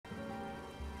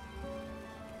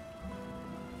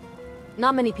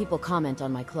Not many people comment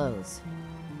on my clothes.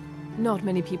 Not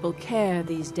many people care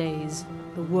these days.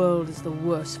 The world is the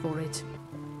worse for it.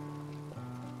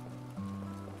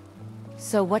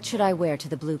 So what should I wear to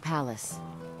the Blue Palace?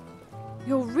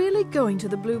 You're really going to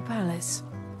the Blue Palace?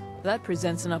 That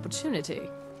presents an opportunity.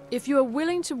 If you are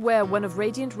willing to wear one of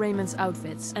Radiant Raymond's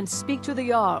outfits and speak to the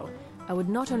Jarl, I would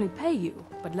not only pay you,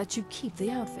 but let you keep the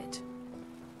outfit.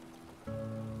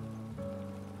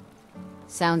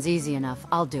 Sounds easy enough.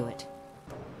 I'll do it.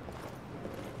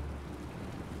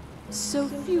 So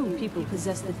few people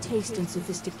possess the taste and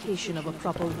sophistication of a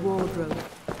proper wardrobe.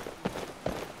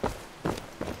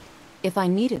 If I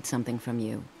needed something from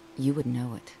you, you would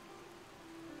know it.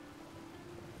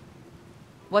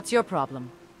 What's your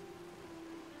problem?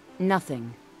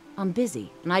 Nothing. I'm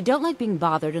busy, and I don't like being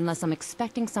bothered unless I'm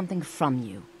expecting something from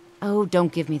you. Oh,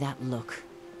 don't give me that look.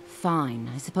 Fine,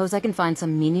 I suppose I can find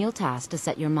some menial task to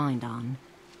set your mind on.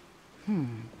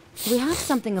 We have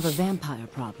something of a vampire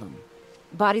problem.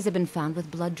 Bodies have been found with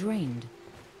blood drained.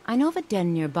 I know of a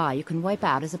den nearby you can wipe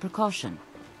out as a precaution.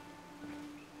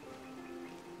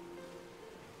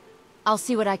 I'll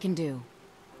see what I can do.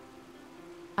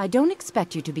 I don't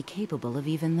expect you to be capable of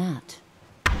even that.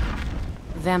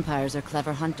 Vampires are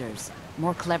clever hunters.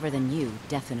 More clever than you,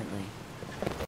 definitely.